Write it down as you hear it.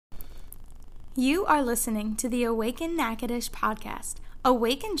You are listening to the Awaken Natchitoches podcast.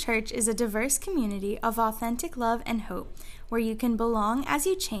 Awaken Church is a diverse community of authentic love and hope, where you can belong as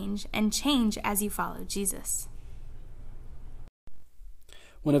you change and change as you follow Jesus.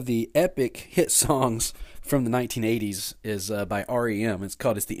 One of the epic hit songs from the 1980s is by REM. It's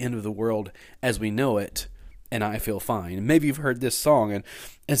called "It's the End of the World as We Know It, and I Feel Fine." And maybe you've heard this song, and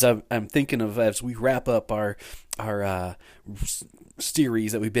as I'm thinking of as we wrap up our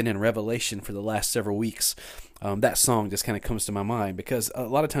series that we've been in Revelation for the last several weeks, that song just kind of comes to my mind, because a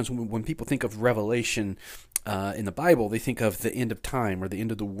lot of times when people think of Revelation in the Bible, they think of the end of time or the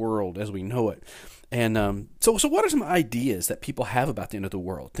end of the world as we know it. And so what are some ideas that people have about the end of the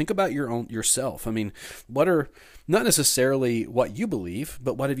world? Think about yourself. I mean, what are not necessarily what you believe,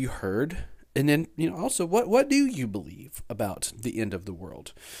 but what have you heard? And then, also, what do you believe about the end of the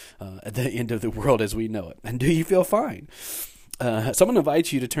world, the end of the world as we know it? And do you feel fine? Someone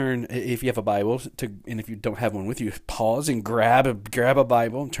invites you to turn, if you have a Bible, and if you don't have one with you, pause and grab a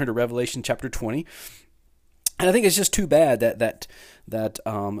Bible and turn to Revelation chapter 20. And I think it's just too bad that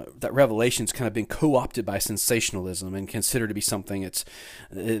Revelation's kind of been co-opted by sensationalism and considered to be something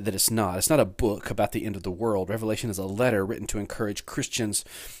that it's not. It's not a book about the end of the world. Revelation is a letter written to encourage Christians,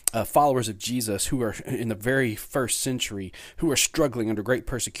 followers of Jesus, who are in the very first century, who are struggling under great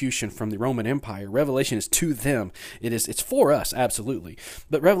persecution from the Roman Empire. Revelation is to them. It's for us, absolutely.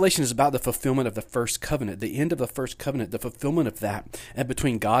 But Revelation is about the fulfillment of the first covenant, the end of the first covenant, the fulfillment of that, and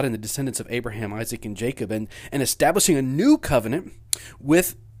between God and the descendants of Abraham, Isaac, and Jacob, and establishing a new covenant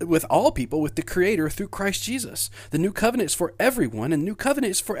with all people, with the Creator through Christ Jesus. The new covenant is for everyone, and the new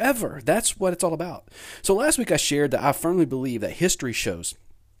covenant is forever. That's what it's all about. So last week I shared that I firmly believe that history shows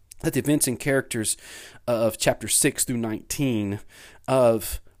that the events and characters of chapter 6 through 19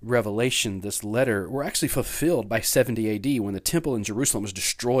 of Revelation, this letter, were actually fulfilled by 70 AD when the temple in Jerusalem was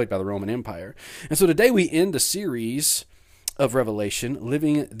destroyed by the Roman Empire. And so today we end the series of Revelation,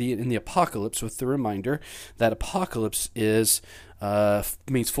 living in the apocalypse, with the reminder that apocalypse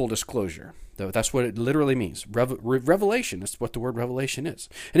means full disclosure. That's what it literally means. Revelation, that's what the word revelation is.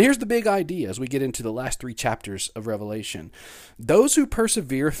 And here's the big idea as we get into the last 3 chapters of Revelation. Those who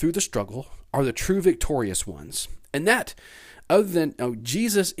persevere through the struggle are the true victorious ones. And that, other than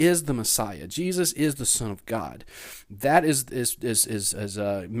Jesus is the Messiah, Jesus is the Son of God. That is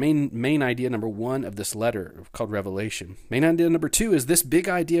main idea number 1 of this letter called Revelation. Main idea number 2 is this big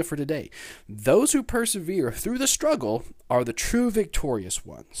idea for today. Those who persevere through the struggle are the true victorious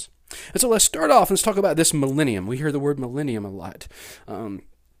ones. And so let's start off and let's talk about this millennium. We hear the word millennium a lot,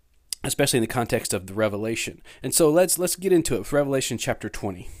 especially in the context of the Revelation. And so let's get into it. Revelation chapter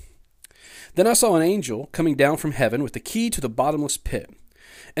 20. Then I saw an angel coming down from heaven with the key to the bottomless pit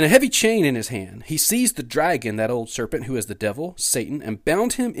and a heavy chain in his hand. He seized the dragon, that old serpent who is the devil, Satan, and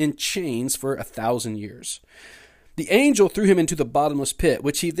bound him in chains for 1,000 years. The angel threw him into the bottomless pit,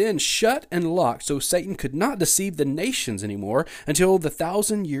 which he then shut and locked so Satan could not deceive the nations anymore until the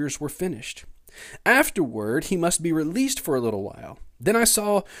 1,000 years were finished. Afterward, he must be released for a little while. Then I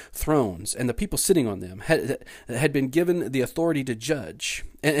saw thrones, and the people sitting on them had been given the authority to judge.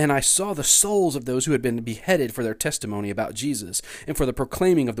 And I saw the souls of those who had been beheaded for their testimony about Jesus and for the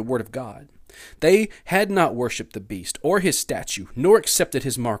proclaiming of the word of God. They had not worshipped the beast or his statue, nor accepted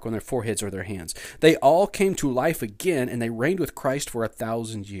his mark on their foreheads or their hands. They all came to life again, and they reigned with Christ for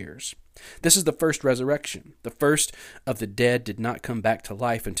 1,000 years. This is the first resurrection. The first of the dead did not come back to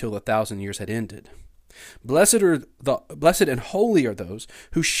life until the 1,000 years had ended. Blessed and holy are those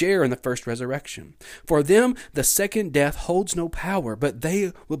who share in the first resurrection. For them the second death holds no power, but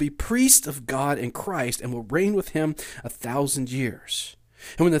they will be priests of God and Christ and will reign with him 1,000 years.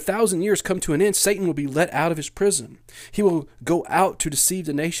 And when the 1,000 years come to an end, Satan will be let out of his prison. He will go out to deceive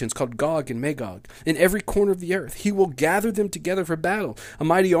the nations, called Gog and Magog, in every corner of the earth. He will gather them together for battle, a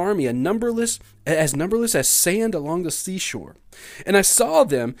mighty army, as numberless as sand along the seashore. And I saw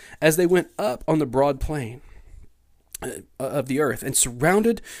them as they went up on the broad plain of the earth and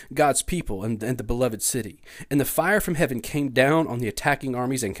surrounded God's people and the beloved city. And the fire from heaven came down on the attacking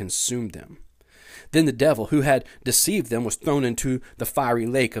armies and consumed them. Then the devil who had deceived them was thrown into the fiery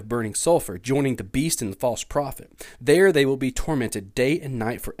lake of burning sulfur, joining the beast and the false prophet. There they will be tormented day and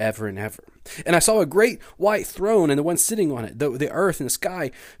night forever and ever. And I saw a great white throne and the one sitting on it. The earth and the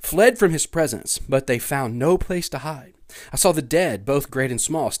sky fled from his presence, but they found no place to hide. I saw the dead, both great and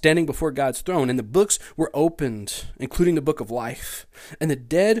small, standing before God's throne, and the books were opened, including the book of life. And the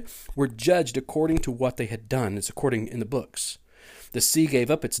dead were judged according to what they had done, as according in the books. The sea gave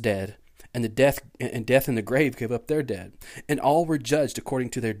up its dead, and death and the grave gave up their dead, and all were judged according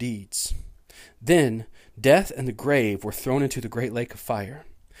to their deeds. Then death and the grave were thrown into the great lake of fire.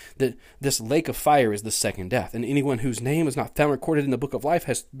 That this lake of fire is the second death, and anyone whose name is not found recorded in the book of life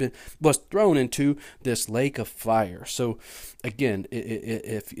was thrown into this lake of fire. So, again,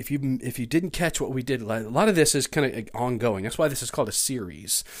 if you didn't catch what we did, a lot of this is kind of ongoing. That's why this is called a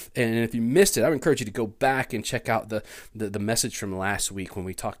series. And if you missed it, I would encourage you to go back and check out the message from last week when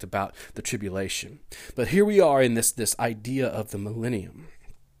we talked about the tribulation. But here we are in this idea of the millennium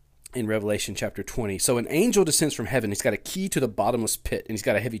in Revelation chapter 20. So an angel descends from heaven. He's got a key to the bottomless pit, and he's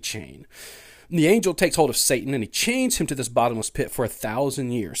got a heavy chain. And the angel takes hold of Satan, and he chains him to this bottomless pit for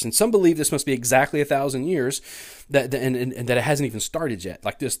 1,000 years. And some believe this must be exactly 1,000 years, and that it hasn't even started yet.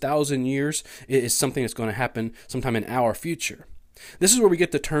 Like this 1,000 years is something that's going to happen sometime in our future. This is where we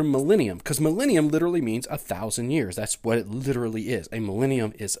get the term millennium, because millennium literally means 1,000 years. That's what it literally is. A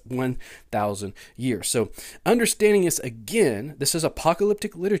millennium is 1,000 years. So understanding this again, this is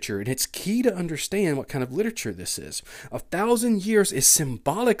apocalyptic literature, and it's key to understand what kind of literature this is. 1,000 years is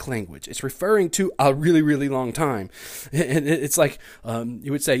symbolic language. It's referring to a really, really long time. And it's like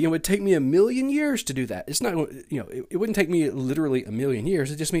you would say, it would take me 1,000,000 years to do that. It's not, it wouldn't take me literally 1,000,000 years.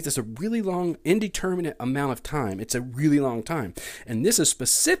 It just means it's a really long, indeterminate amount of time. It's a really long time. And this is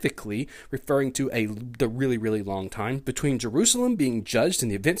specifically referring to the really, really long time between Jerusalem being judged and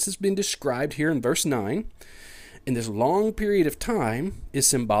the events that's been described here in verse 9. And this long period of time is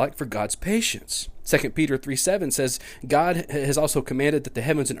symbolic for God's patience. 2 Peter 3:7 says, God has also commanded that the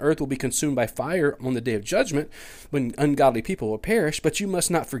heavens and earth will be consumed by fire on the day of judgment when ungodly people will perish. But you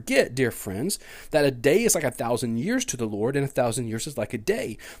must not forget, dear friends, that a day is like 1,000 years to the Lord, and 1,000 years is like a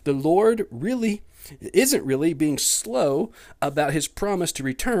day. The Lord isn't really being slow about his promise to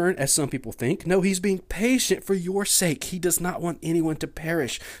return, as some people think. No, he's being patient for your sake. He does not want anyone to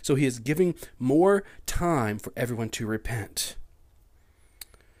perish, so he is giving more time for everyone to repent.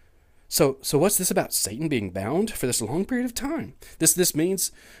 So what's this about? Satan being bound for this long period of time. This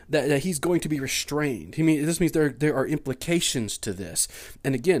means that he's going to be restrained. This means there are implications to this.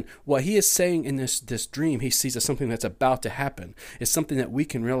 And again, what he is saying in this dream, he sees as something that's about to happen. It's something that we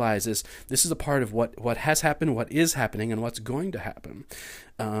can realize is this is a part of what has happened, what is happening, and what's going to happen.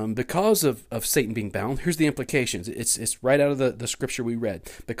 Because of Satan being bound, here's the implications. It's right out of the scripture we read.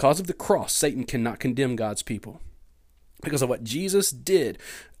 Because of the cross, Satan cannot condemn God's people. Because of what Jesus did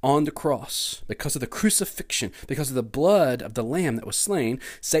on the cross, because of the crucifixion, because of the blood of the Lamb that was slain,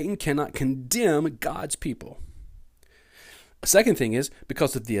 Satan cannot condemn God's people. A second thing is,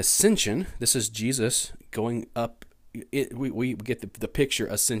 because of the ascension, this is Jesus going up. We get the picture,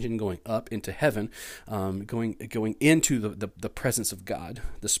 ascension, going up into heaven, going into the presence of God,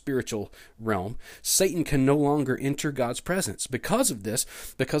 the spiritual realm. Satan can no longer enter God's presence. Because of this,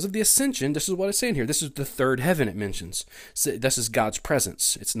 because of the ascension, this is what it's saying here. This is the third heaven it mentions. So this is God's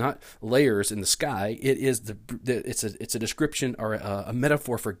presence. It's not layers in the sky. It is it's a description or a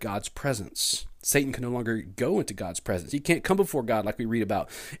metaphor for God's presence. Satan can no longer go into God's presence. He can't come before God like we read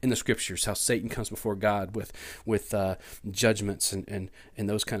about in the scriptures, how Satan comes before God with judgments and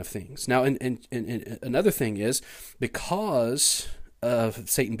those kind of things. Now, and another thing is, because of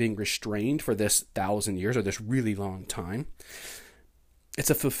Satan being restrained for this 1,000 years or this really long time, it's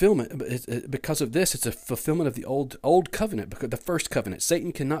a fulfillment. Because of this, it's a fulfillment of the old covenant, because the first covenant.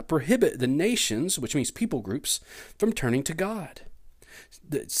 Satan cannot prohibit the nations, which means people groups, from turning to God.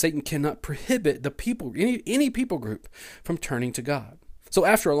 Satan cannot prohibit the people, any people group, from turning to God. So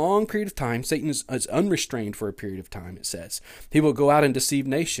after a long period of time, Satan is unrestrained for a period of time, it says. He will go out and deceive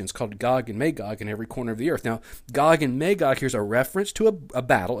nations called Gog and Magog in every corner of the earth. Now, Gog and Magog, here's a reference to a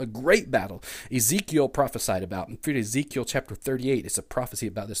battle, a great battle, Ezekiel prophesied about. In Ezekiel chapter 38, it's a prophecy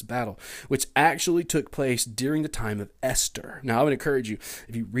about this battle, which actually took place during the time of Esther. Now, I would encourage you,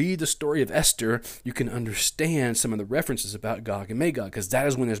 if you read the story of Esther, you can understand some of the references about Gog and Magog, because that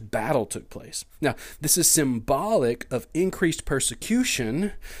is when this battle took place. Now, this is symbolic of increased persecution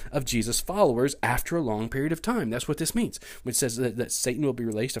of Jesus' followers after a long period of time. That's what this means. When it says that Satan will be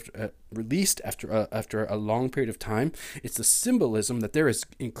released after a long period of time, it's the symbolism that there is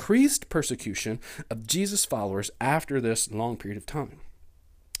increased persecution of Jesus' followers after this long period of time.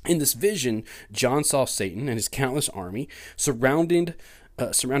 In this vision, John saw Satan and his countless army surrounding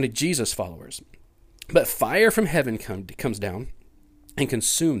Jesus' followers. But fire from heaven comes down and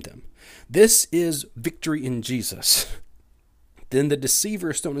consumed them. This is victory in Jesus. Then the deceiver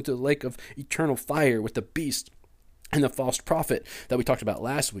is thrown into the lake of eternal fire with the beast and the false prophet that we talked about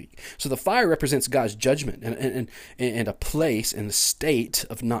last week. So the fire represents God's judgment and a place and the state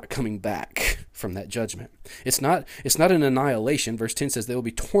of not coming back from that judgment. It's not an annihilation. Verse 10 says they will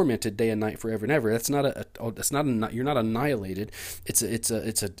be tormented day and night forever and ever. You're not annihilated. It's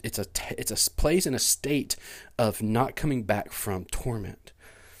a place and a state of not coming back from torment.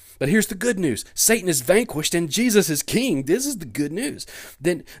 But here's the good news. Satan is vanquished and Jesus is king. This is the good news.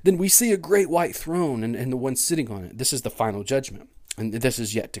 Then we see a great white throne and the one sitting on it. This is the final judgment. And this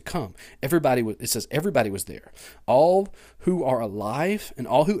is yet to come. It says everybody was there. All who are alive and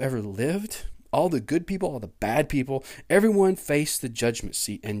all who ever lived, all the good people, all the bad people, everyone faced the judgment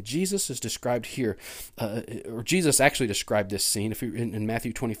seat. And Jesus is described here, or Jesus actually described this scene if you in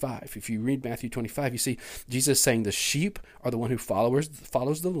Matthew 25. If you read Matthew 25, you see Jesus saying the sheep are the one who follows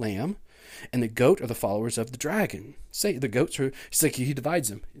the lamb, and the goat are the followers of the dragon. Say the goats are, it's like he divides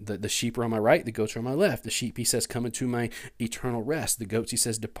them. The sheep are on my right, the goats are on my left. The sheep, he says, come into my eternal rest. The goats, he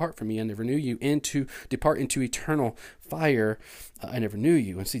says, depart from me, I never knew you. Depart into eternal fire, I never knew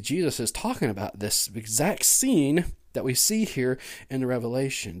you. And see, Jesus is talking about this exact scene that we see here in the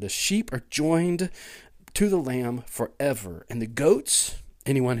Revelation. The sheep are joined to the lamb forever. And the goats,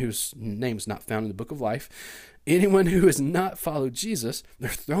 anyone whose name is not found in the book of life, anyone who has not followed Jesus, they're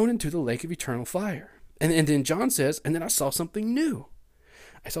thrown into the lake of eternal fire. And then John says, and then I saw something new.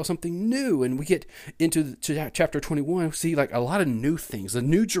 I saw something new. And we get into chapter 21, we see like a lot of new things, the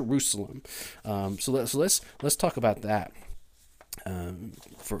new Jerusalem. So let's talk about that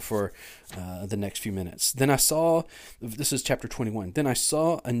for the next few minutes. Then I saw, this is chapter 21, then I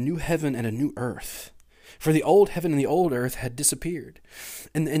saw a new heaven and a new earth. For the old heaven and the old earth had disappeared,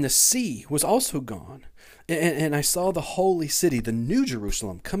 and the sea was also gone. And I saw the holy city, the new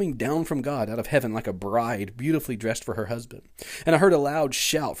Jerusalem, coming down from God out of heaven like a bride beautifully dressed for her husband. And I heard a loud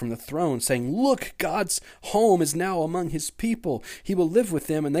shout from the throne saying, look, God's home is now among his people. He will live with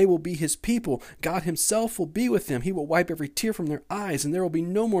them and they will be his people. God himself will be with them. He will wipe every tear from their eyes, and there will be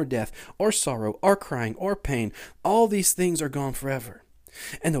no more death or sorrow or crying or pain. All these things are gone forever.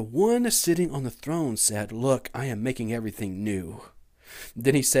 And the one sitting on the throne said, look, I am making everything new.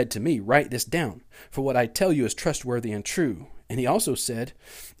 Then he said to me, write this down, for what I tell you is trustworthy and true. And he also said,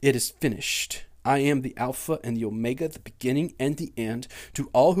 it is finished. I am the Alpha and the Omega, the beginning and the end.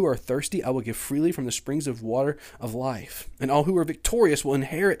 To all who are thirsty, I will give freely from the springs of water of life. And all who are victorious will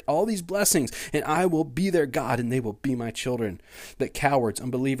inherit all these blessings, and I will be their God, and they will be my children. But cowards,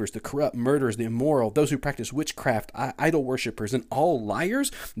 unbelievers, the corrupt, murderers, the immoral, those who practice witchcraft, idol worshippers, and all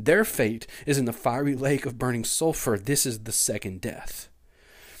liars, their fate is in the fiery lake of burning sulfur. This is the second death.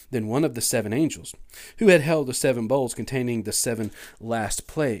 Then one of the seven angels, who had held the seven bowls containing the seven last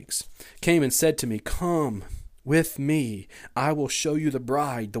plagues, came and said to me, come with me, I will show you the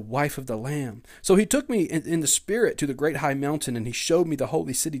bride, the wife of the Lamb. So he took me in the spirit to the great high mountain, and he showed me the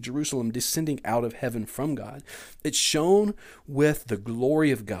holy city Jerusalem descending out of heaven from God. It shone with the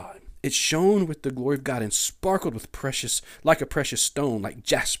glory of God. It shone with the glory of God and sparkled with like a precious stone, like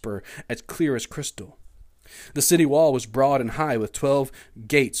jasper, as clear as crystal. The city wall was broad and high, with 12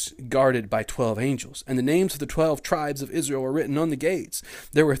 gates guarded by 12 angels, and the names of the 12 tribes of Israel were written on the gates.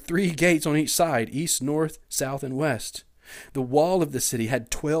 There were 3 gates on each side, east, north, south, and west. The wall of the city had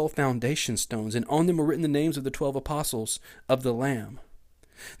 12 foundation stones, and on them were written the names of the 12 apostles of the Lamb.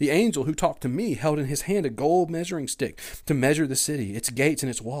 The angel who talked to me held in his hand a gold measuring stick to measure the city, its gates, and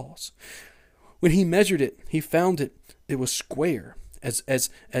its walls. When he measured it, he found it was square, as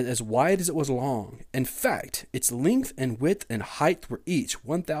wide as it was long. In fact, its length and width and height were each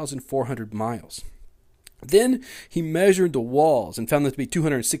 1,400 miles. Then he measured the walls and found them to be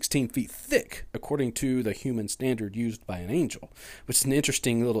 216 feet thick, according to the human standard used by an angel, which is an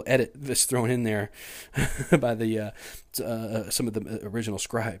interesting little edit that's thrown in there by some of the original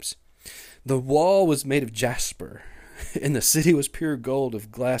scribes. The wall was made of jasper, and the city was pure gold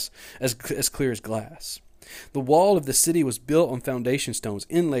of glass, as clear as glass. The wall of the city was built on foundation stones,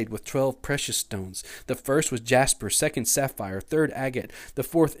 inlaid with 12 precious stones. The first was jasper, second sapphire, third agate, the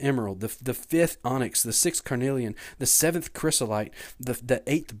fourth emerald, the fifth onyx, the sixth carnelian, the seventh chrysolite, the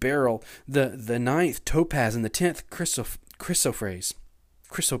eighth beryl, the ninth topaz, and the 10th chrysoprase,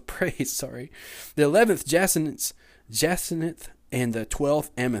 the 11th jacinth, and the 12th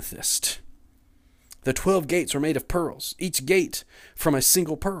amethyst. The 12 gates were made of pearls, each gate from a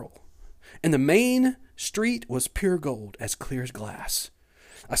single pearl. And the main street was pure gold, as clear as glass.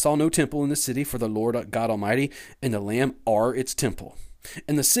 I saw no temple in the city, for the Lord God Almighty and the Lamb are its temple.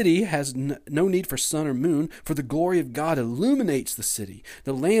 And the city has no need for sun or moon, for the glory of God illuminates the city.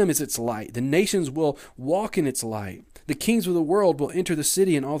 The Lamb is its light. The nations will walk in its light. The kings of the world will enter the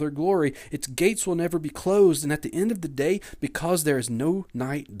city in all their glory. Its gates will never be closed, and at the end of the day, because there is no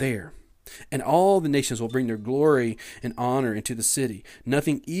night there. And all the nations will bring their glory and honor into the city.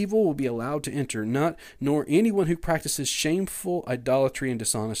 Nothing evil will be allowed to enter, nor anyone who practices shameful idolatry and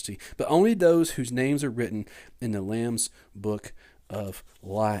dishonesty, but only those whose names are written in the Lamb's book of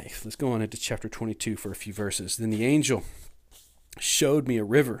life. Let's go on into chapter 22 for a few verses. Then the angel showed me a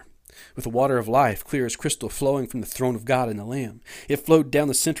river with the water of life, clear as crystal, flowing from the throne of God and the Lamb. It flowed down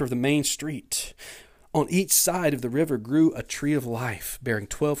the center of the main street. On each side of the river grew a tree of life, bearing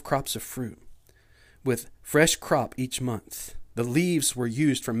 12 crops of fruit, with fresh crop each month. The leaves were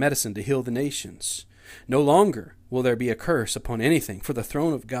used for medicine to heal the nations. No longer will there be a curse upon anything, for the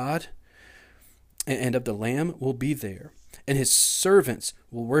throne of God and of the Lamb will be there, and his servants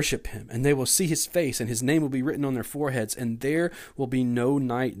will worship him, and they will see his face, and his name will be written on their foreheads, and there will be no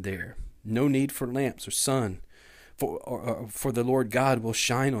night there, no need for lamps or sun, for the Lord God will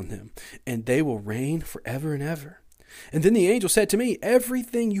shine on them, and they will reign forever and ever. And then the angel said to me,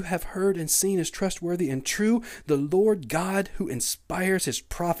 everything you have heard and seen is trustworthy and true. The Lord God, who inspires his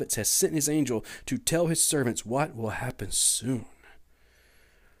prophets, has sent his angel to tell his servants what will happen soon.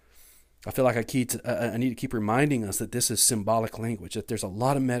 I feel like I need to keep reminding us that this is symbolic language, that there's a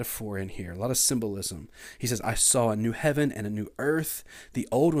lot of metaphor in here, a lot of symbolism. He says, I saw a new heaven and a new earth. The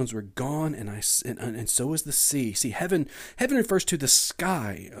old ones were gone, and so is the sea. See, heaven refers to the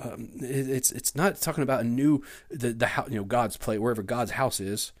sky. It's not talking about a new the house, God's place, wherever God's house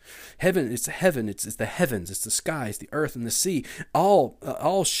is. Heaven, it's the heavens, it's the skies, the earth, and the sea.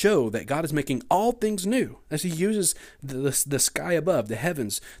 All show that God is making all things new, as he uses the sky above, the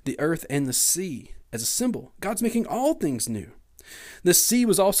heavens, the earth, and the sea as a symbol. God's making all things new. The sea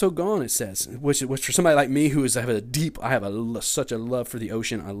was also gone, it says, which for somebody like me who I have such a love for the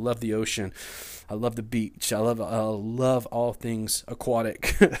ocean. I love the ocean. I love the beach. I love all things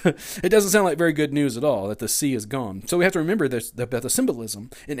aquatic. It doesn't sound like very good news at all that the sea is gone. So we have to remember about the symbolism.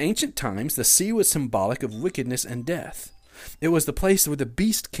 In ancient times, the sea was symbolic of wickedness and death. It was the place where the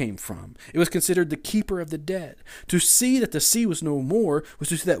beast came from. It was considered the keeper of the dead. To see that the sea was no more was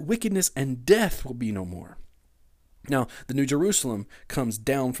to see that wickedness and death will be no more. Now, the New Jerusalem comes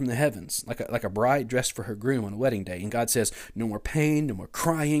down from the heavens like a bride dressed for her groom on a wedding day. And God says, no more pain, no more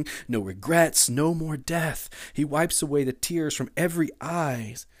crying, no regrets, no more death. He wipes away the tears from every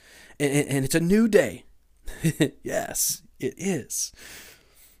eye. And it's a new day. Yes, it is.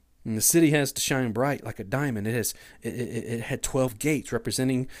 And the city has to shine bright like a diamond. It had 12 gates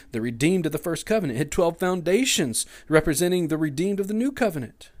representing the redeemed of the first covenant. It had 12 foundations representing the redeemed of the new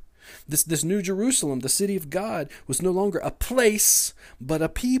covenant. This New Jerusalem, the city of God, was no longer a place, but a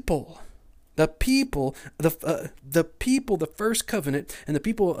people. The people, the first covenant, and the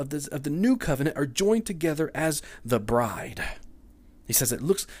people of the new covenant are joined together as the bride. He says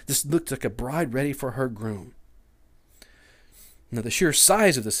this looks like a bride ready for her groom. Now, the sheer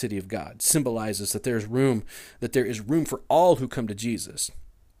size of the city of God symbolizes that there is room for all who come to Jesus.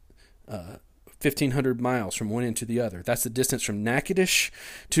 1,500 miles from one end to the other. That's the distance from Natchitoches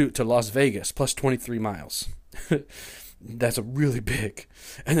to Las Vegas, plus 23 miles. That's a really big.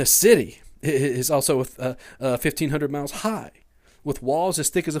 And the city is also 1,500 miles high, with walls as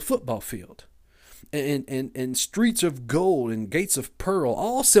thick as a football field. And streets of gold and gates of pearl,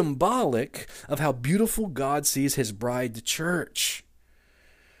 all symbolic of how beautiful God sees his bride, the church.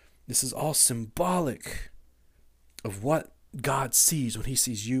 This is all symbolic of what God sees when he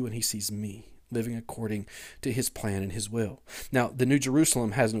sees you and he sees me, living according to his plan and his will. Now, the New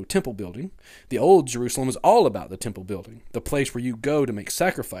Jerusalem has no temple building. The Old Jerusalem is all about the temple building, the place where you go to make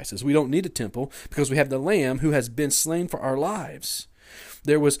sacrifices. We don't need a temple because we have the Lamb who has been slain for our lives.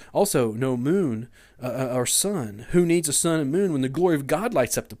 There was also no moon or sun. Who needs a sun and moon when the glory of God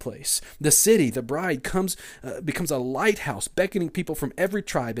lights up the place? The city, the bride, becomes a lighthouse, beckoning people from every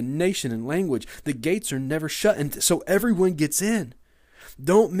tribe and nation and language. The gates are never shut, and so everyone gets in.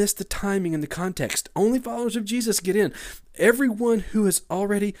 Don't miss the timing and the context. Only followers of Jesus get in. Everyone else has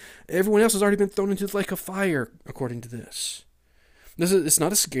already been thrown into the lake of fire, according to this. It's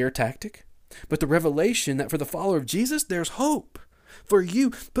not a scare tactic, but the revelation that for the follower of Jesus, there's hope. For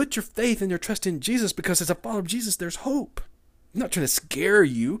you, put your faith and your trust in Jesus, because as a follower of Jesus, there's hope. I'm not trying to scare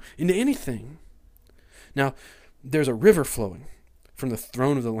you into anything. Now, there's a river flowing from the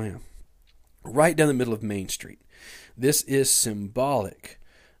throne of the Lamb right down the middle of Main Street. This is symbolic.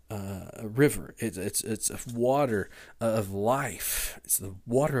 A river. It's a water of life. It's the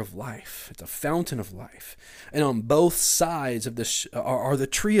water of life. It's a fountain of life. And on both sides of this are the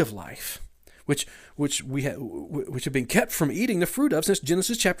tree of life, which have been kept from eating the fruit of since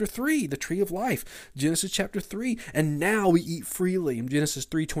Genesis chapter 3, the tree of life, Genesis chapter 3, and now we eat freely. In Genesis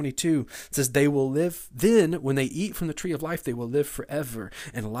 3:22, it says they will live, then when they eat from the tree of life, they will live forever.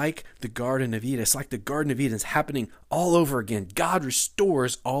 And like the Garden of Eden, it's like the Garden of Eden is happening all over again. God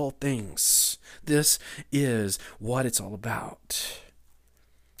restores all things. This is what it's all about.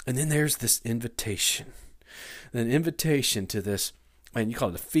 And then there's this invitation, an invitation to this. And you call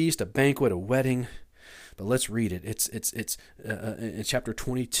it a feast, a banquet, a wedding. But let's read it. It's in chapter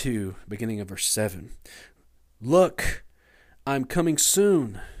 22, beginning of verse 7. Look, I'm coming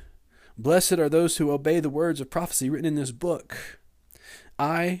soon. Blessed are those who obey the words of prophecy written in this book.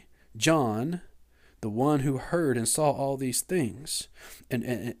 I, John, the one who heard and saw all these things.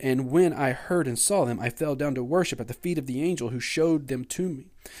 And when I heard and saw them, I fell down to worship at the feet of the angel who showed them to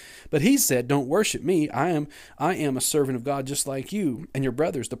me. But he said, don't worship me. I am a servant of God just like you and your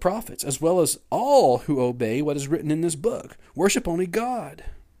brothers, the prophets, as well as all who obey what is written in this book. Worship only God.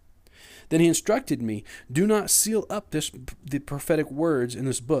 Then he instructed me, do not seal up the prophetic words in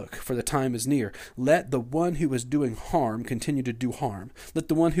this book, for the time is near. Let the one who is doing harm continue to do harm. Let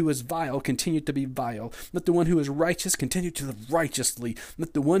the one who is vile continue to be vile. Let the one who is righteous continue to live righteously.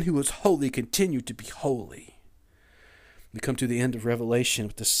 Let the one who is holy continue to be holy. We come to the end of Revelation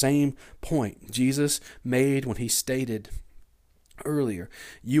with the same point Jesus made when he stated earlier,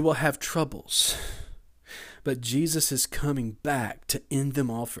 you will have troubles. But Jesus is coming back to end them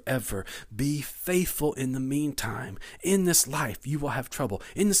all forever. Be faithful in the meantime. In this life, you will have trouble.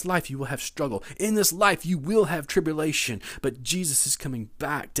 In this life, you will have struggle. In this life, you will have tribulation. But Jesus is coming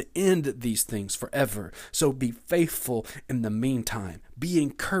back to end these things forever. So be faithful in the meantime. Be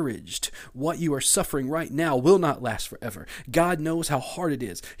encouraged. What you are suffering right now will not last forever. God knows how hard it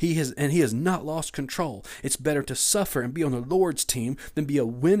is. He has not lost control. It's better to suffer and be on the Lord's team than be a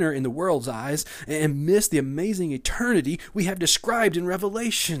winner in the world's eyes and miss the amazing eternity we have described in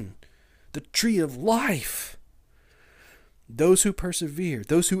Revelation. The tree of life. Those who persevere,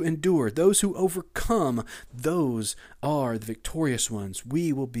 those who endure, those who overcome, those are the victorious ones.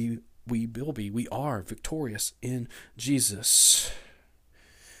 We are victorious in Jesus.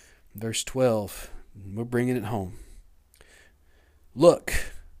 Verse 12, we're bringing it home. Look,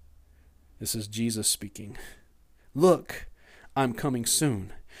 this is Jesus speaking. Look, I'm coming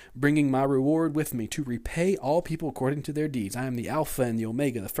soon, bringing my reward with me to repay all people according to their deeds. I am the Alpha and the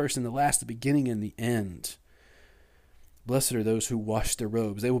Omega, the first and the last, the beginning and the end. Blessed are those who wash their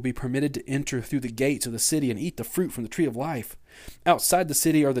robes. They will be permitted to enter through the gates of the city and eat the fruit from the tree of life. Outside the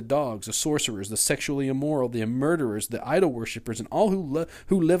city are the dogs, the sorcerers, the sexually immoral, the murderers, the idol worshippers, and all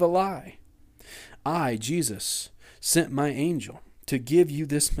who live a lie. I, Jesus, sent my angel to give you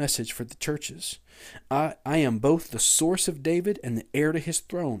this message for the churches. I am both the source of David and the heir to his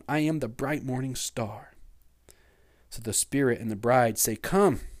throne. I am the bright morning star. So the Spirit and the bride say,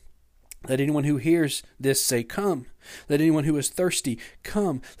 come. Let anyone who hears this say, come. Let anyone who is thirsty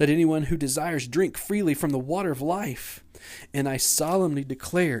come. Let anyone who desires drink freely from the water of life. And I solemnly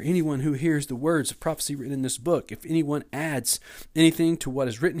declare, anyone who hears the words of prophecy written in this book, if anyone adds anything to what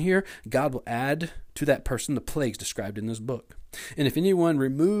is written here, God will add to that person the plagues described in this book. And if anyone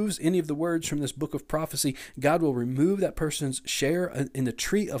removes any of the words from this book of prophecy, God will remove that person's share in the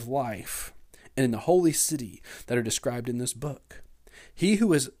tree of life and in the holy city that are described in this book. He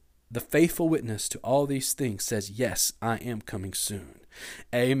who is the faithful witness to all these things says, yes, I am coming soon.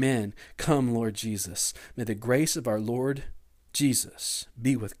 Amen. Come, Lord Jesus. May the grace of our Lord Jesus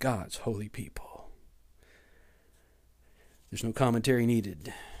be with God's holy people. There's no commentary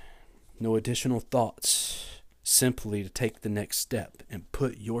needed. No additional thoughts. Simply to take the next step and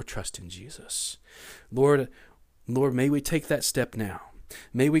put your trust in Jesus. Lord, may we take that step now.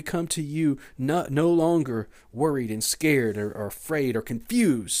 May we come to you no longer worried and scared or afraid or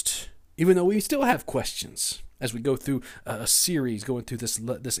confused, even though we still have questions as we go through a series going through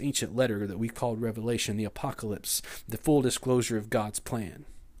this ancient letter that we called Revelation, the Apocalypse, the full disclosure of God's plan.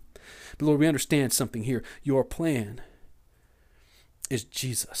 But Lord, we understand something here. Your plan is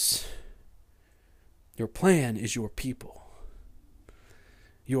Jesus. Your plan is your people.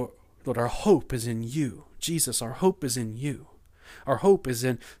 Lord, our hope is in you. Jesus, our hope is in you. Our hope is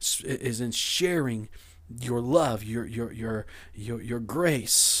in sharing your love, your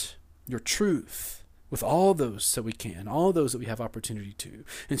grace, your truth with all those that we can, all those that we have opportunity to.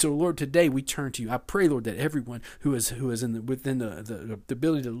 And so, Lord, today we turn to you. I pray, Lord, that everyone who is within the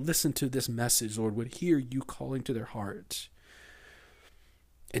ability to listen to this message, Lord, would hear you calling to their heart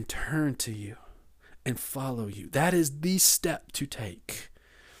and turn to you and follow you. That is the step to take.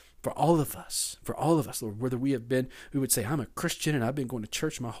 For all of us, Lord, whether we would say, I'm a Christian and I've been going to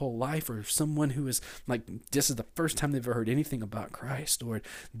church my whole life, or if someone who is like, this is the first time they've ever heard anything about Christ, Lord,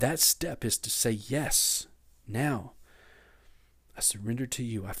 that step is to say, yes, now I surrender to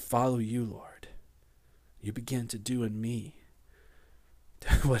you. I follow you, Lord. You begin to do in me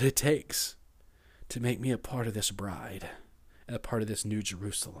what it takes to make me a part of this bride and a part of this new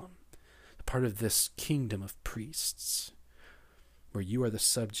Jerusalem, a part of this kingdom of priests, where you are the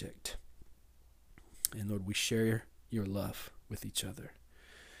subject. And Lord, we share your love with each other.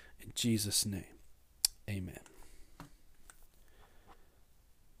 In Jesus' name, Amen.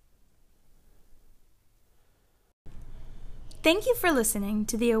 Thank you for listening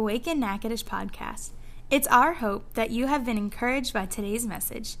to the Awaken Natchitoches podcast. It's our hope that you have been encouraged by today's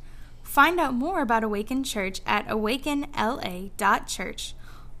message. Find out more about Awaken Church at awakenla.church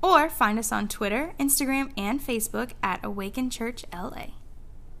or find us on Twitter, Instagram, and Facebook at Awaken Church LA.